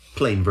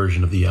plain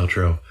version of the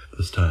outro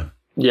this time.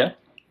 Yeah?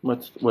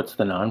 What's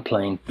the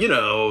non-plain?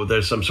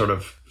 There's some sort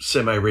of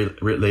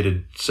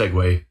semi-related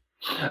segue.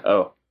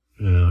 Oh.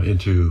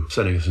 Into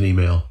sending us an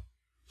email.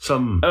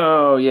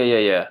 Oh,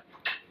 yeah.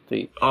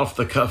 The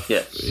off-the-cuff,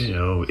 yes.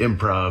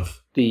 Improv.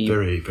 The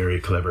very, very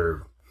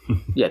clever.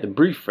 Yeah, the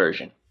brief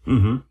version.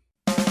 Mm-hmm.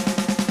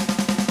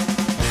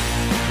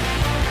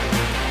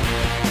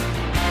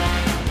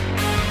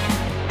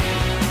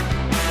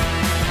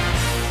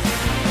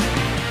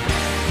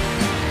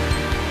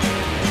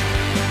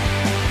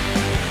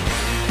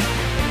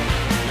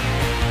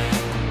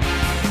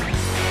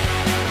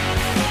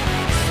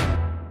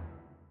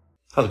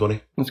 How's it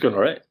going? It's going all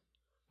right.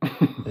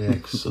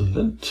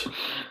 Excellent.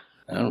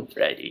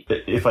 Alrighty.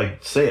 If I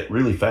say it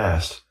really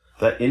fast,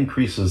 that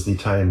increases the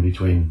time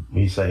between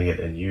me saying it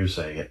and you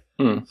saying it.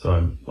 Mm. So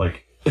I'm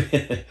like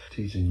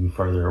teasing you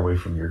farther away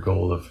from your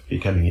goal of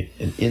becoming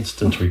an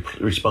instant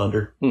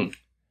responder. Mm.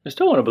 I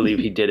still want to believe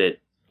he did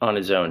it on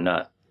his own,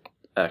 not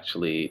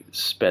actually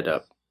sped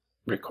up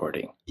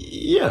recording.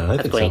 Yeah, I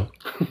think so.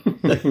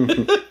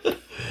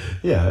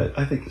 Yeah,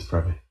 I think it's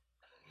probably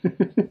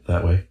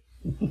that way.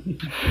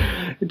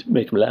 It did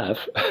make him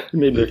laugh. It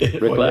made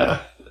Rick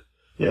laugh.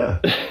 Yeah.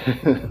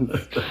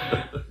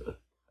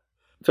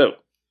 So,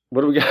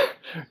 what do we got?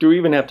 Do we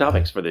even have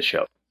topics for this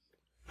show?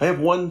 I have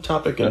one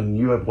topic and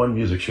you have one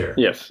music share.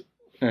 Yes,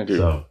 I do.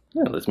 So,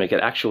 yeah, let's make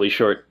it actually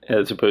short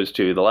as opposed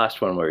to the last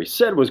one where he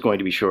said was going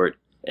to be short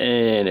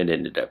and it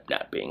ended up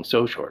not being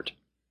so short.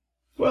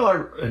 Well,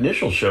 our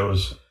initial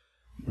shows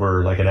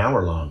were like an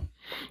hour long.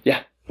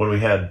 Yeah. When we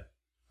had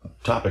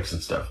topics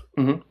and stuff.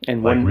 Mm-hmm.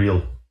 And like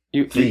real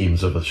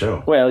themes of the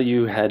show. Well,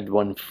 you had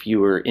one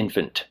fewer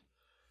infant.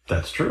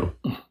 That's true.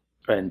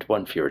 And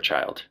one fewer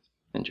child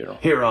in general.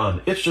 Here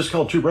on It's Just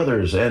Called Two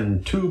Brothers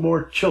and Two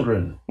More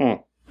Children.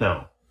 Mm.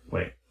 No,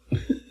 wait.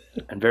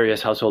 And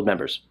various household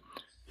members.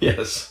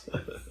 Yes.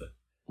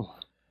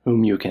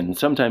 Whom you can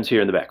sometimes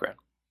hear in the background.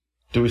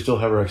 Do we still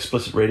have our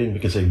explicit rating? We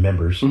can say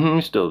members. Mm-hmm,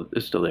 it's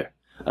still there.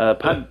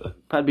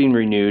 Podbean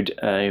renewed.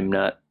 I'm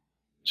not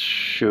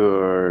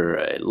sure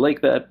I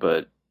like that,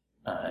 but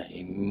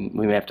we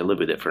may have to live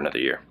with it for another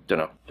year. Don't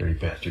know. Dirty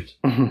bastards.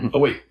 Oh,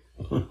 wait.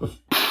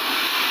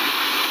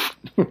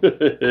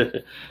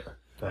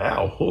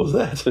 Ow, what was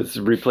that? It's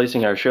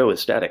replacing our show with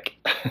static.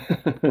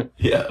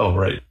 Yeah, oh,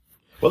 right.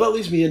 Well, that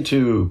leads me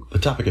into the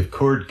topic of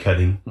cord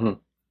cutting.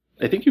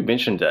 Mm-hmm. I think you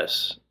mentioned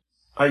this.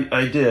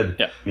 I did.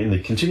 Yeah. In the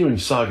continuing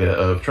saga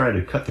of trying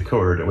to cut the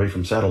cord away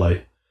from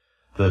satellite,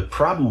 the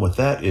problem with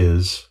that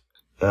is...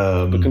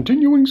 the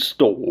continuing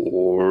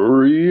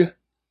story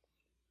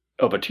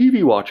of a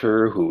TV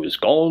watcher who is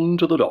gone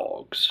to the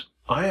dogs.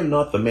 I am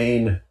not the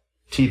main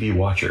TV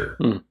watcher.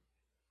 Mm.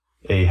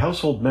 A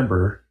household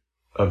member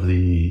of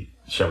the,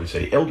 shall we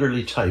say,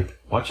 elderly type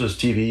watches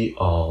TV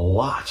a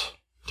lot,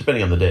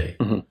 depending on the day.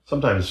 Mm-hmm.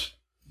 Sometimes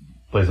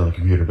plays on the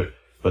computer,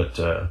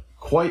 but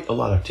quite a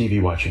lot of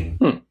TV watching.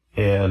 Mm.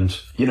 And,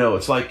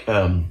 it's like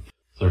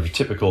sort of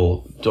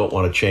typical don't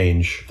want to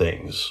change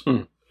things.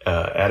 Mm.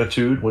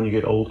 Attitude when you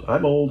get old.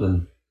 I'm old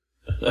and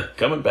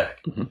coming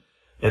back. Mm-hmm.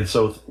 And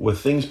so with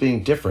things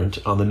being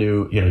different on the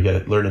new, you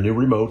got to learn a new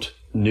remote,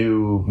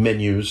 new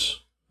menus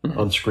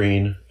on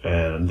screen,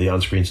 and the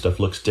on-screen stuff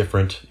looks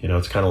different.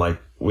 It's kind of like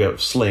we have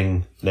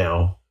Sling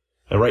now.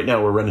 And right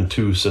now we're running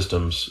two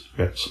systems.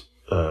 We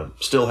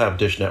still have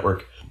Dish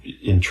Network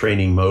in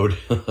training mode.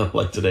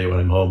 Like today when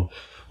I'm home,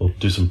 we'll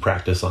do some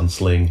practice on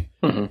Sling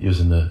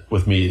using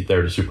with me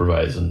there to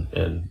supervise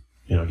and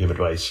give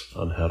advice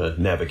on how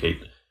to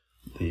navigate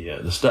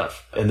the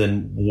stuff. And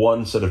then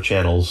one set of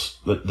channels,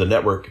 the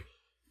network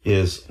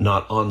is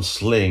not on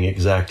Sling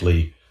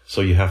exactly,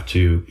 so you have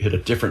to hit a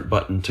different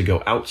button to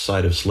go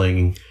outside of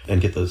Sling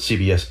and get the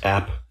CBS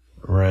app,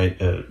 right?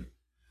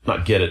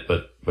 Not get it,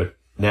 but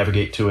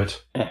navigate to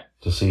it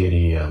to see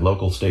any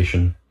local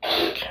station.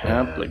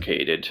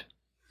 Complicated.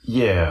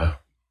 Yeah.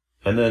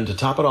 And then to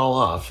top it all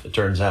off, it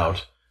turns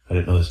out, I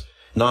didn't know this,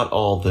 not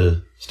all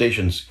the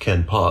stations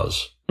can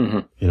pause.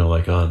 Mm-hmm.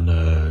 Like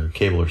on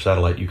cable or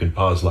satellite, you can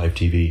pause live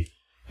TV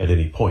at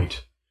any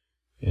point.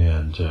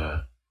 And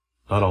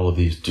not all of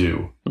these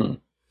do. Mm.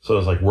 So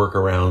there's like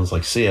workarounds,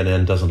 like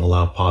CNN doesn't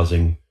allow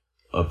pausing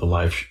of the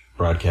live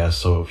broadcast.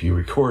 So if you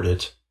record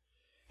it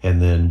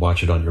and then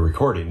watch it on your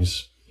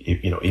recordings,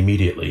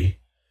 immediately,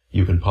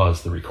 you can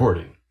pause the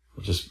recording,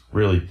 which is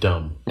really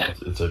dumb.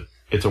 It's a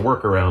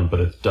workaround, but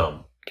it's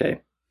dumb.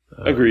 Okay.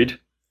 Agreed.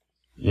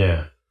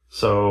 Yeah.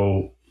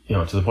 So,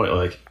 to the point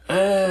like,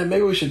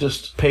 maybe we should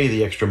just pay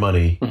the extra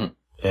money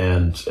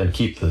and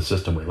keep the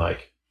system we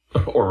like.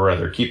 Or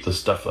rather, keep the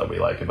stuff that we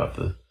like about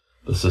the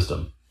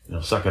system.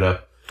 Suck it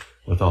up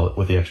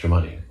with the extra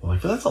money. I'm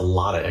like, but that's a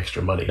lot of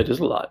extra money. It is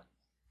a lot.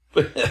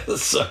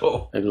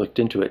 So I've looked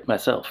into it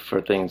myself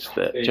for channels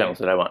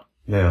that I want.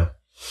 Yeah.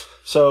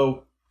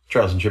 So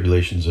trials and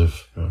tribulations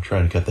of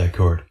trying to cut that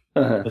cord.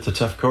 Uh-huh. It's a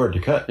tough cord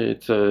to cut.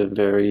 It's a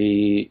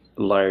very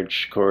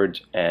large cord,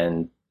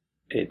 and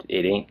it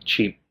ain't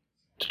cheap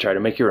to try to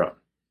make your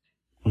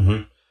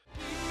own.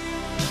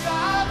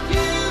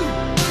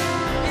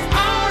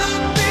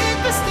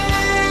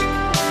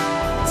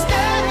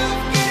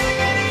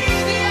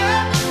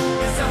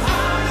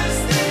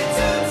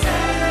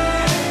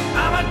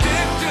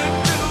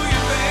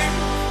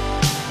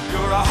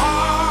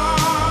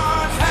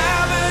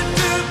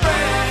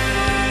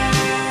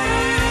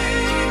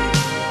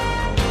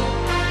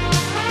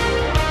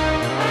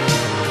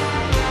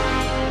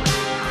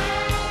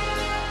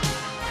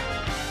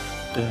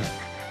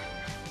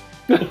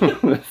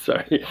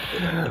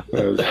 Sorry.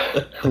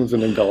 That was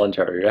an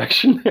involuntary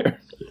reaction there.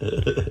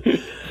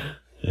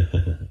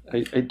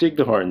 I dig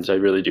the horns, I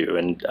really do.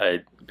 And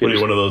What are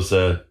you, one of those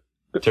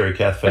Terry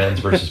Kath fans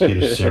versus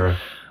Peter Cetera?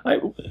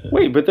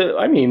 Wait, but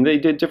they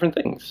did different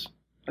things.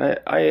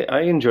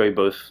 I enjoy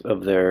both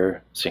of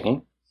their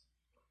singing.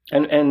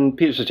 And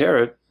Peter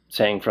Cetera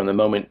sang from the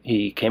moment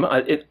he came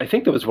on. I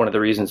think that was one of the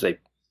reasons they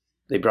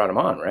brought him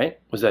on, right?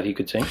 Was that he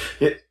could sing?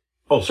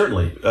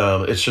 Certainly.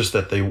 It's just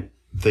that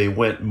they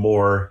went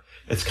more.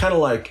 It's kind of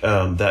like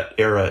that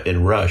era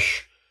in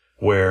Rush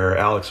where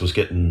Alex was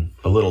getting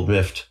a little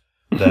miffed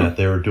that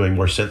they were doing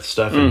more synth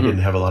stuff and he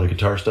didn't have a lot of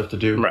guitar stuff to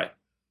do. Right.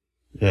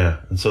 Yeah,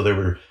 and so they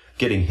were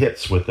getting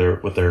hits with their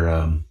what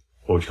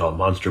would you call it,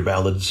 monster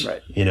ballads,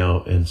 right?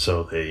 And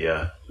so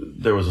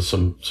there was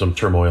some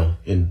turmoil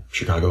in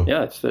Chicago.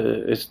 Yeah, it's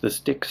the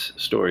Styx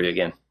story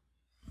again.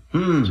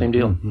 Same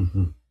deal.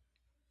 Mm-hmm.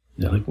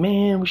 They're like,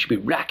 man, we should be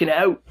rocking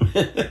out.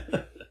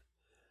 Babe,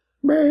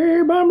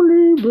 I'm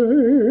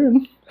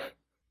leaving.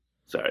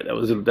 Sorry, that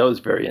was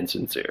very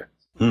insincere.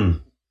 Babe,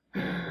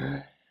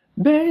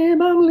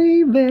 I'm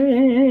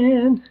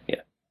leaving.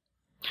 Yeah,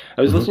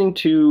 I was listening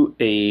to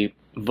a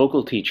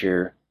vocal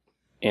teacher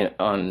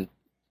on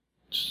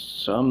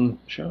some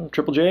show,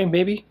 Triple J,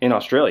 maybe, in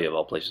Australia, of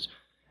all places.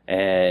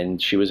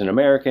 And she was an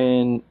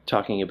American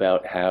talking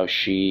about how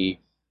she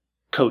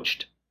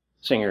coached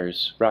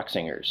singers, rock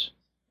singers,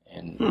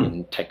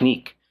 in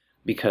technique,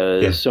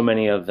 because so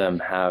many of them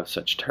have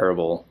such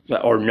terrible,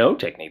 or no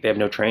technique, they have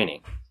no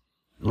training.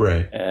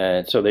 Right.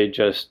 And so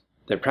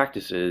their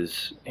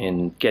practices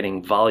in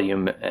getting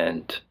volume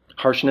and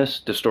harshness,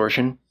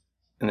 distortion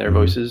in their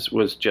voices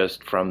was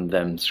just from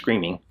them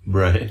screaming,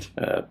 right?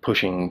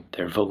 Pushing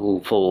their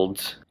vocal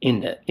folds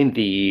in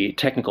the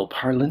technical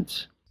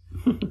parlance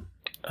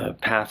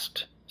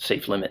past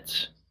safe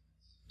limits.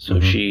 So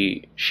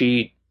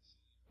she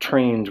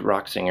trained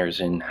rock singers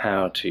in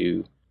how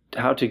to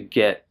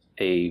get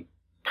a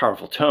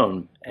powerful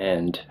tone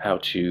and how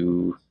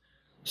to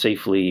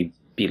safely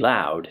be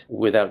loud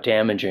without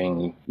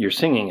damaging your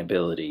singing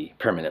ability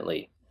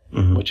permanently,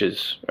 which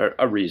is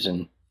a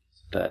reason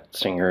that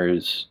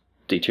singers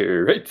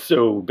deteriorate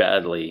so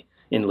badly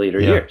in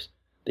later years.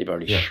 They've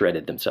already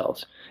shredded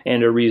themselves.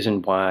 And a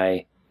reason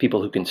why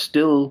people who can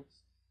still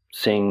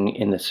sing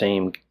in the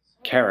same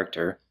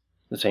character,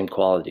 the same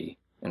quality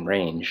and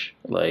range,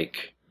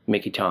 like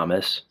Mickey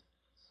Thomas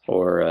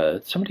or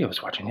somebody I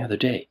was watching the other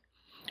day.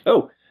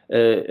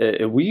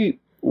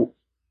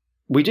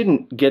 We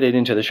didn't get it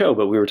into the show,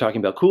 but we were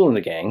talking about Kool and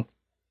the Gang.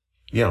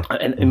 Yeah.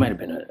 And it might have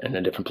been in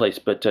a different place,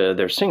 but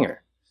their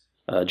singer,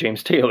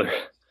 James Taylor.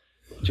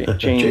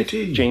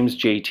 James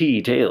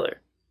JT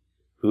Taylor,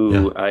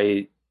 who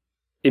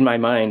in my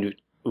mind,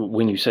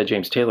 when you said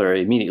James Taylor, I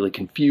immediately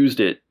confused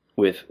it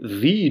with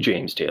the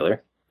James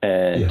Taylor.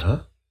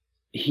 And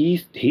he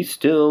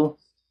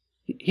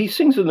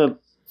sings in a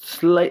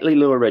slightly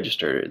lower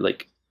register,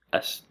 like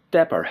a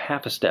step or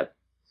half a step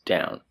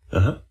down.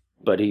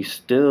 But he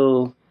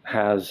still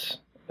has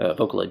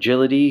vocal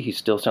agility. He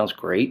still sounds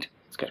great.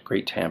 He's got a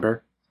great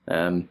timbre.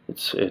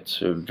 It's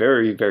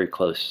very, very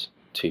close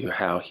to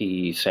how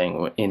he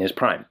sang in his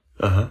prime.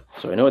 So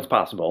I know it's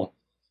possible.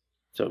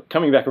 So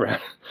coming back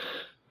around,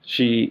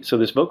 so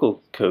this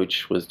vocal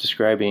coach was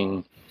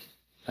describing,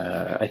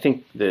 I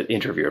think the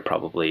interviewer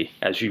probably,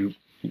 as you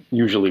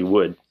usually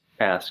would,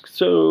 ask,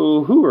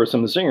 so who are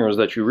some of the singers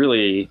that you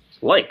really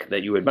like,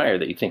 that you admire,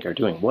 that you think are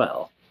doing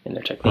well in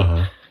their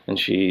technique? And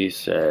she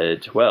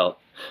said, well,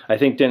 I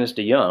think Dennis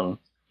DeYoung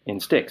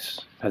in Styx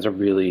has a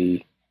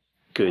really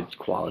good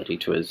quality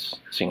to his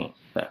singing.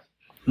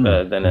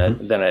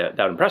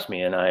 That impressed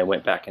me, and I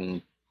went back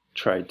and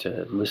tried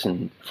to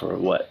listen for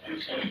what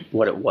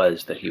it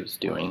was that he was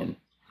doing and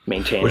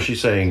maintaining. Was she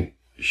saying?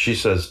 She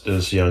says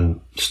Dennis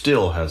DeYoung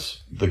still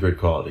has the good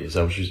quality. Is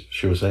that what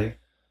she was saying?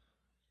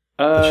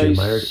 That she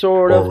admired?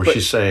 Sort of. Or was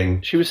she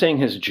saying? She was saying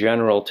his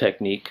general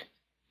technique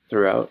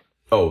throughout.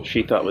 Oh,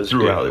 she thought was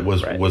throughout good.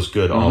 It was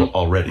good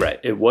already. Right.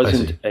 It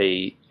wasn't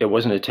a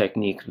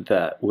technique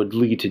that would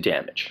lead to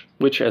damage,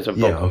 which as a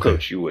vocal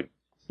coach you would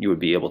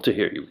be able to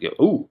hear. You would go,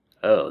 oh,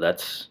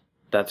 that's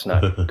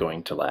not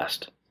going to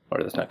last,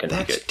 or that's not going to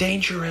be good. That's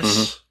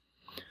dangerous.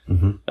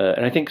 And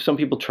I think some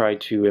people try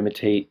to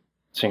imitate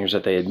singers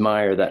that they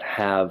admire that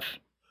have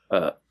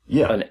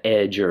an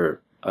edge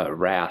or a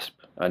rasp,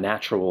 a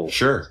natural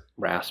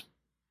rasp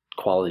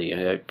quality.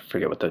 I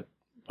forget what the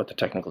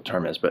technical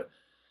term is, but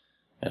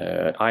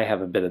I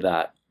have a bit of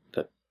that.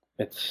 That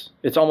it's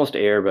almost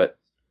air, but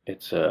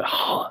it's the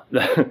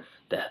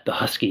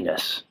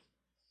huskiness.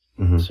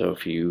 So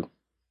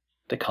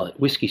they call it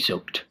whiskey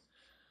soaked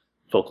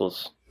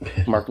vocals.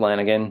 Mark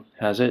Lanigan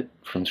has it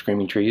from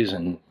Screaming Trees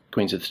and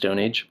Queens of the Stone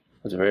Age.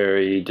 It's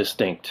very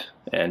distinct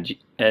and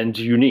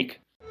unique.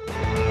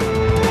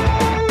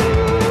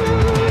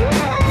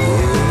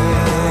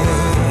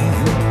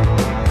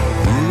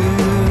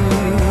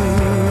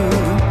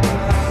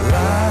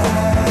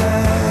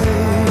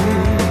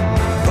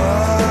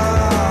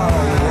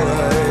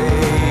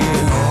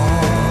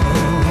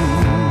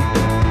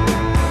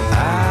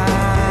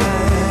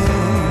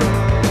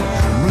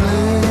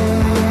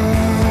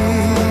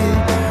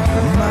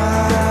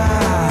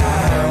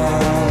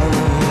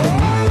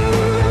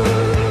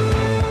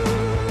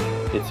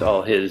 It's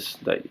all his,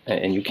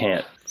 and you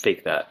can't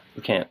fake that.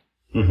 You can't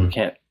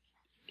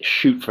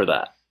shoot for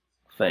that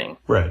thing.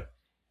 Right.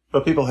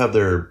 But people have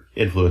their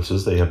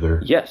influences. They have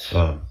their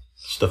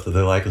stuff that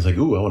they like. It's like,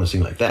 ooh, I want to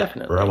sing like that.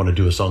 Definitely. Or I want to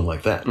do a song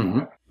like that.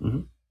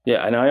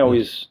 Yeah, and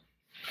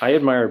I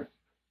admire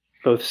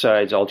both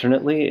sides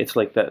alternately. It's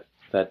like that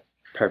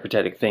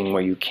peripatetic thing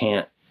where you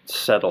can't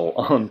settle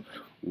on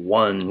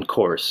one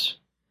course.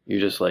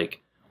 You're just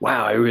like,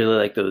 wow, I really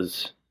like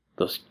those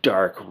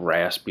dark,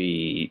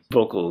 raspy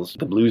vocals,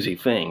 the bluesy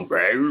thing.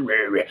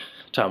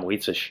 Tom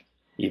Waits-ish,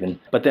 even.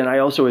 But then I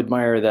also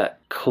admire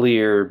that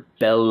clear,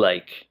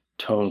 bell-like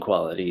tone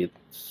quality.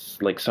 It's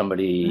like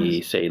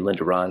somebody, say,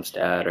 Linda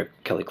Ronstadt or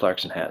Kelly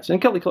Clarkson has.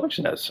 And Kelly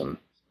Clarkson has some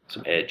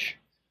edge.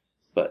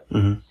 But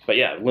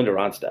yeah, Linda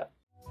Ronstadt.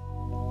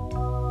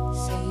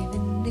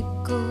 Saving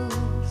nickels,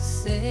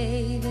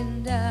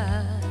 saving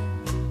dimes,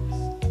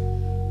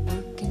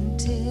 working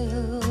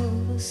till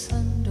the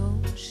sun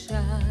don't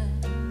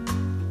shine,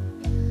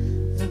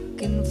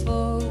 looking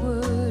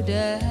forward to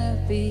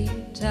happy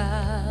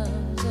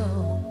times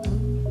on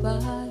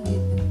goodbye.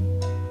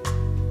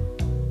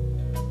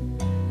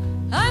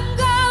 I'm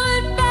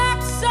going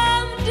back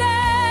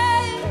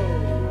someday,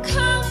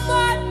 come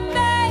what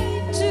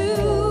may,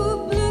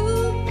 to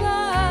Blue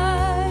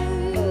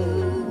Bayou,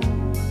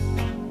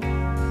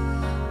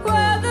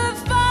 where the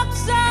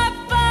folks are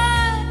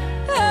fine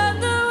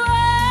and the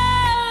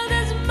world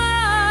is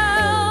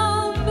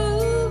mine,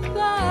 Blue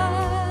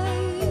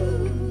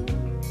Bayou.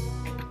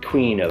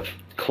 Queen of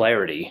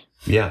clarity.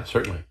 Yeah,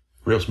 certainly.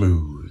 Real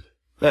smooth.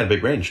 And a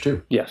big range,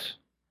 too. Yes.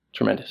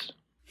 Tremendous.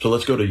 So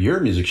let's go to your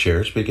music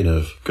share, speaking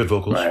of good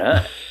vocals. All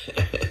right.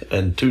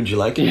 And tunes you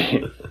like.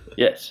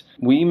 Yes.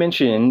 We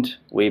mentioned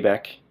way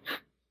back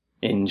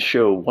in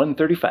show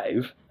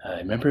 135, I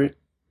remember it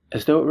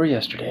as though it were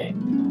yesterday.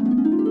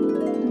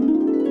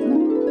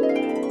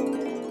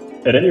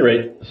 At any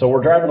rate, so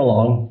we're driving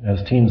along,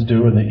 as teens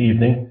do in the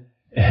evening.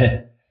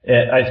 And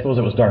I suppose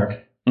it was dark.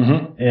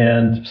 Mm-hmm.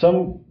 And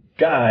some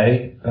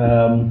guy,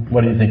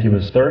 what do you think, he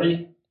was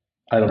 30?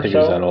 I don't think he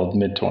was that old,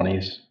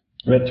 mid-20s.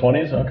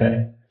 Mid-20s?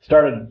 Okay.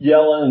 Started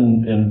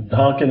yelling and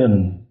honking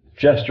and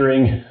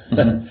gesturing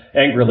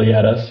angrily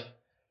at us.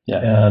 Yeah.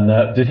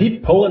 And did he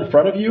pull in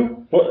front of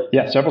you? What?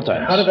 Yeah, several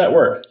times. How did that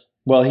work?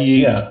 Well,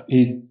 he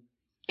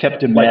kept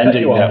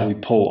demanding that we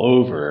pull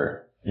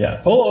over.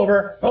 Yeah. Pull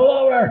over. Pull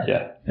over.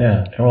 Yeah.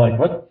 Yeah. And we're like,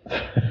 what?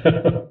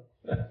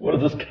 What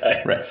is this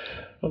guy? Right.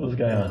 What is this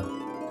guy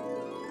on?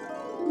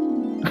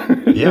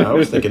 Yeah, I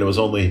was thinking it was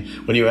only,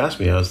 when you asked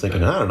me, I was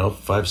thinking, I don't know,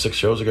 5-6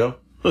 shows ago.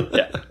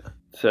 Yeah.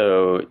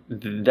 So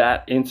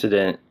that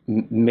incident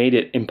made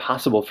it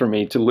impossible for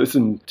me to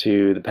listen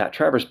to the Pat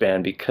Travers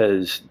Band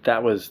because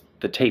that was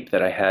the tape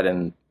that I had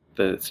in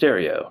the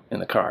stereo in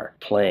the car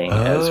playing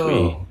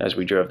as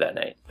we drove that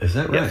night. Is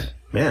that right? Yes.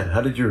 Man,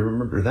 how did you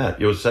remember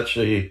that? It was such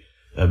a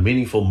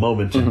meaningful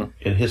moment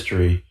in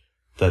history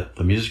that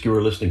the music you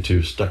were listening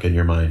to stuck in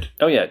your mind.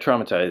 Oh yeah, it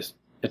traumatized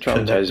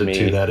Connected me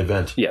to that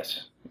event.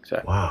 Yes,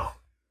 exactly. Wow.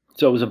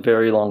 So it was a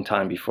very long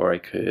time before I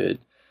could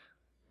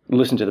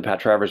listen to the Pat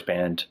Travers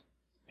Band,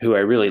 who I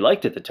really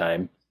liked at the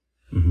time,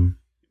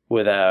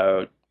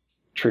 without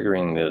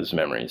triggering those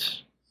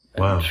memories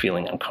and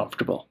feeling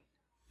uncomfortable.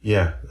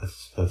 Yeah,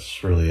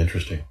 that's really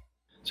interesting.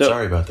 So,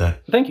 sorry about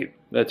that. Thank you.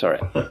 That's all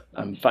right.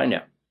 I'm fine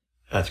now.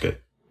 That's good.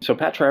 So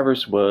Pat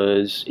Travers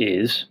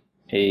is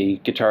a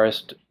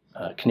guitarist,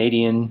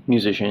 Canadian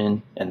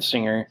musician and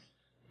singer,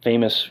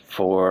 famous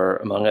for,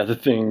 among other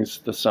things,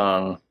 the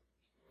song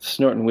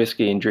Snortin'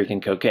 Whiskey and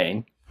Drinking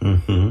Cocaine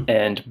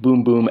and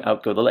Boom Boom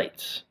Out Go the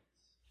Lights.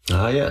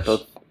 Ah, yes.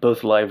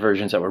 Both live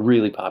versions that were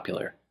really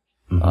popular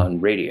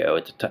on radio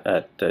in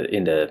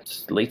the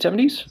late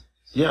 70s?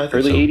 Yeah, I think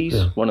early so. 80s,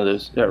 yeah. One of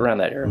those, around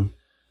that era.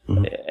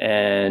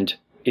 And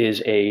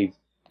is a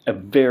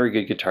very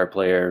good guitar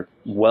player,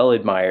 well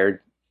admired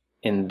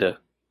in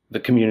the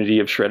community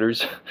of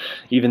shredders,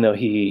 even though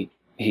he's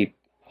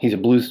a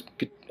blues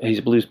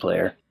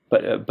player.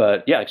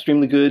 But yeah,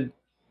 extremely good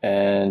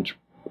and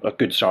a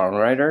good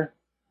songwriter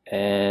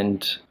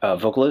and a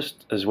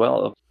vocalist as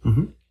well.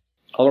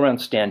 All around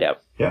standout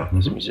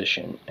as a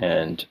musician.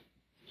 And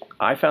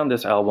I found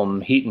this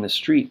album, Heat in the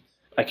Street.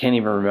 I can't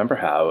even remember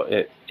how.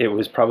 It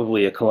was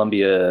probably a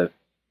Columbia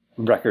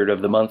Record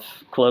of the Month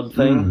Club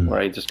thing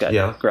where I just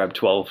grabbed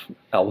 12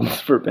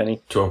 albums for a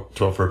penny.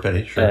 12 for a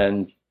penny, sure.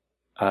 And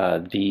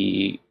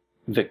the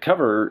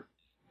cover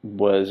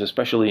was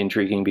especially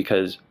intriguing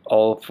because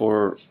all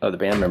 4 of the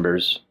band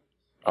members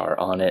are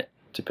on it,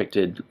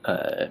 depicted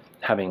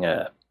having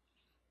a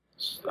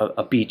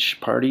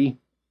beach party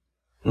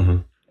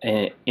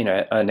and,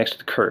 next to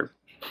the curb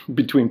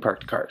between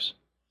parked cars.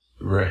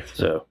 Right.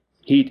 So,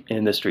 Heat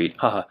in the Street.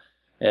 Haha.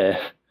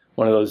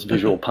 One of those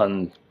visual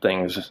pun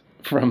things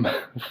from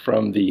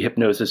the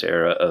Hypnosis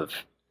era of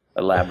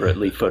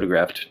elaborately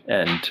photographed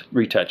and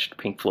retouched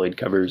Pink Floyd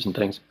covers and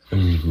things.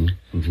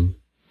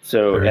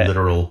 So very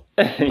literal.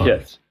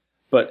 Yes.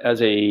 But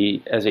as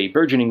a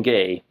burgeoning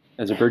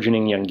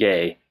young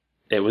gay,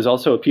 it was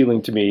also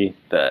appealing to me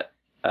that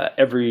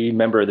every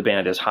member of the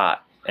band is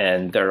hot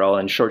and they're all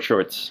in short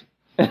shorts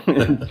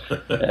and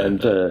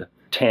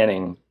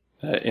tanning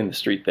in the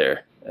street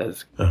there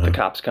as the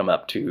cops come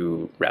up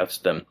to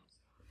roust them.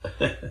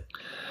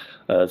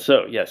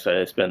 So yes,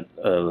 I spent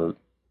a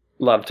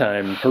lot of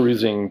time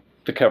perusing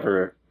the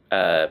cover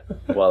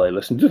while I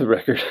listened to the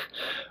record,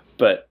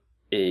 but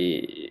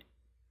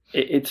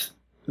it's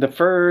the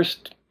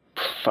first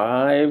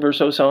 5 or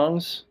so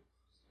songs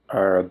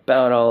are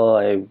about all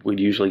I would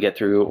usually get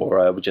through, or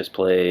I would just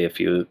play a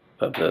few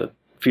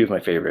of my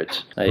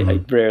favorites.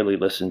 I rarely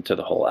listen to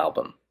the whole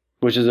album,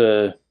 which is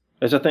a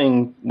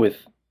thing with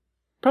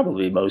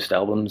probably most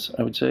albums.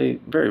 I would say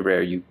very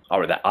rare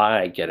that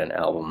I get an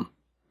album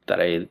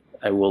that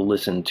I will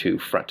listen to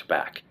front to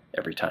back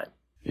every time.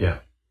 Yeah.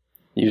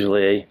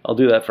 Usually I'll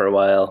do that for a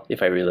while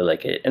if I really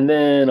like it, and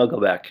then I'll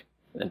go back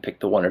and pick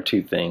the 1 or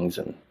 2 things,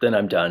 and then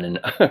I'm done, and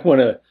I want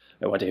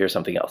to hear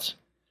something else.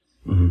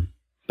 Mm-hmm.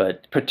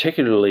 But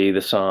particularly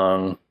the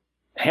song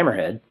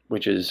Hammerhead,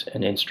 which is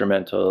an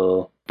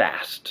instrumental,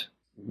 fast,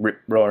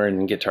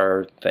 rip-roaring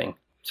guitar thing,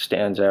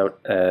 stands out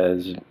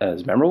as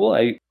memorable.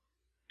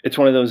 It's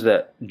one of those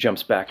that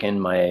jumps back in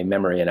my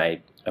memory, and I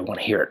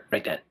want to hear it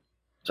right then.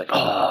 It's like,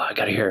 oh, I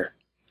gotta hear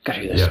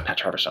this Pat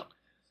Travers song.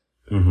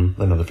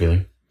 Mm-hmm. Another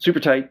feeling.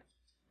 Super tight,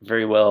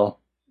 very well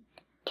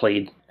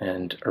played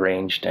and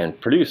arranged and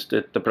produced.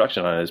 The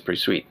production on it is pretty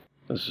sweet.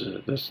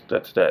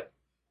 That's that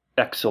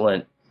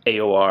excellent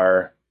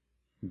AOR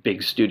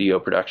big studio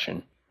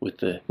production with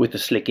the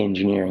slick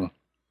engineering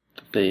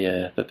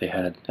that they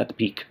had at the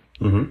peak.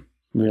 Mm-hmm.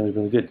 Really,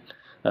 really good.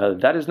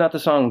 That is not the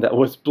song that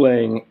was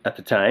playing at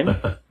the time.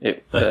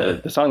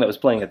 The song that was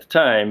playing at the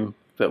time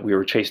that we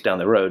were chased down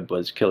the road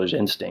was Killer's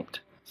Instinct.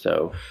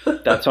 So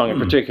that song in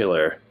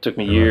particular took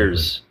me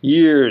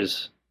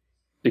years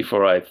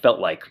before I felt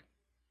like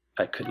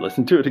I could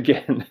listen to it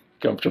again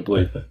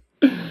comfortably.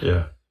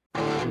 Yeah.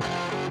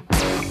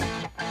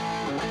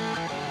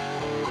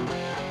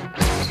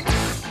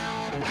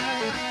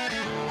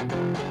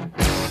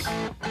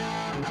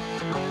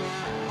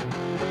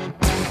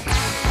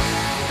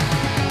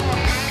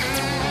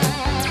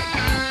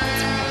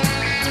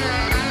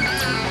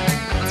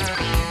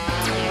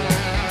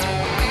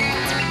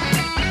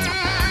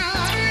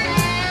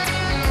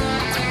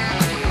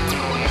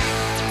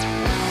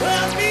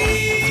 Well,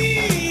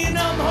 me, and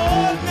I'm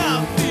holding,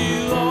 I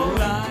feel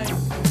alright.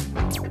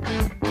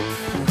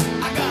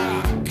 I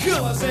got a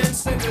killer's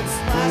instinct that's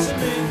smashing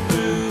me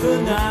through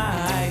the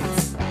night.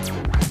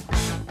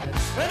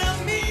 And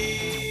I'm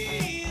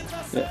me, it's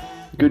myself.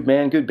 Good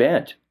man, good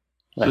band.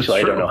 That's Actually,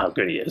 I don't true. know how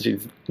good he is.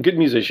 He's a good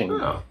musician.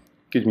 Oh.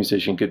 Good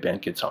musician, good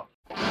band, good song.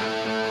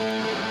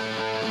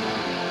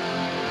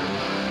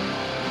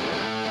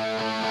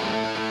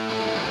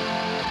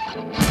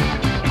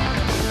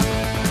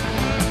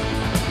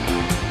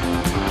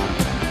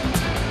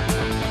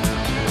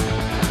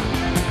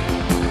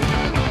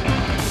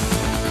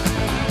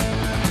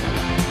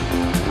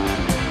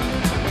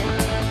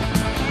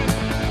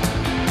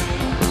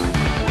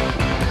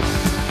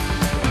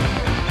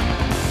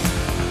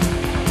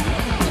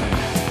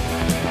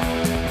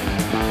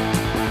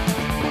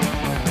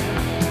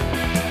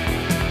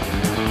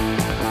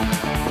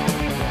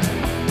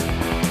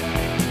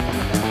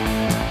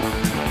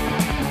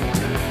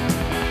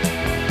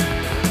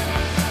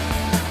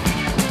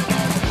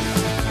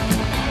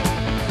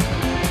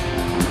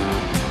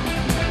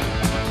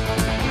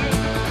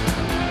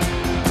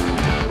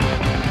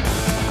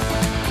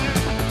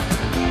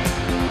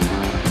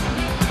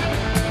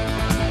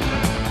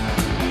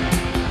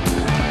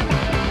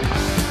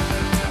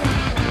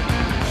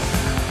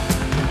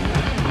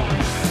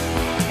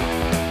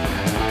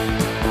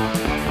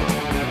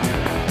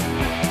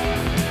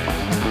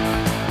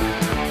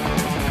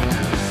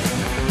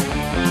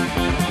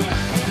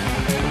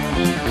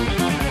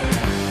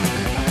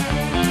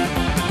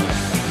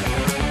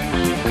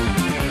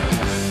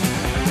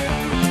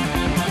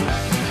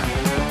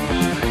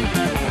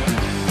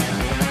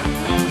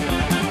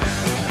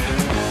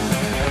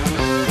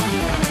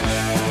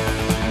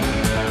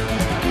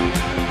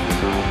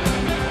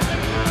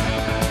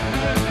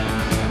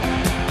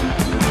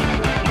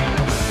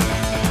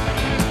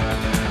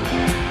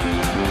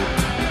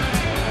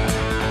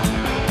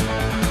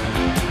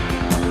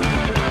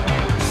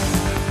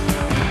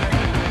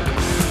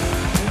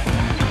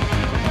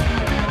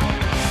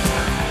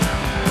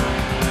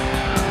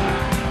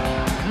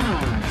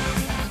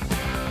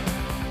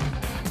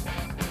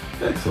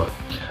 Excellent.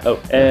 Oh,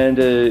 and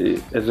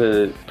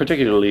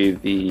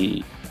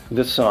particularly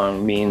this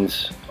song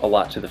means a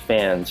lot to the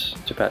fans,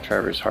 to Pat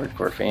Travers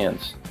hardcore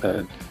fans,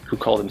 who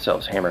call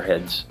themselves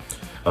Hammerheads.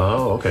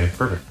 Oh, okay.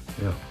 Perfect.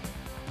 Yeah.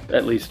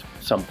 At least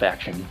some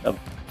faction of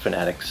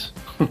fanatics.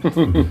 Cool.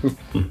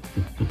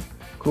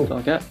 That's all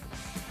I got.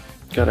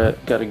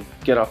 Gotta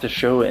get off the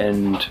show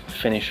and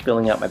finish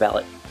filling out my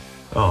ballot.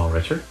 Oh,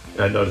 Richard.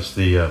 I noticed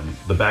the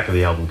back of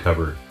the album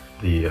cover.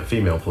 The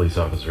female police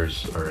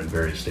officers are in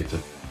various states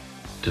of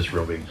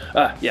disrobing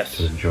Yes.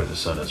 to enjoy the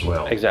sun as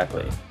well.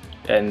 Exactly.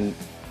 And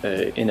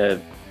in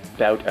a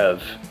bout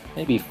of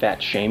maybe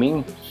fat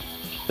shaming,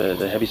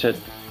 the heavyset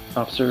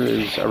officer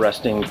is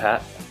arresting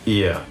Pat.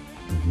 Yeah.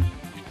 Mm-hmm.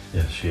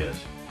 Yes, she is.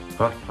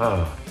 Ha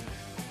ha.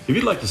 If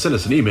you'd like to send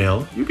us an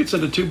email, you can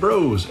send it to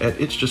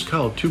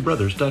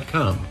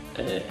itsjustcalled2brothers.com.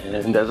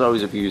 And as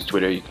always, if you use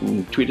Twitter, you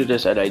can tweet at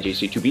us at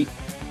IJC2B.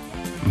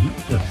 Mm-hmm.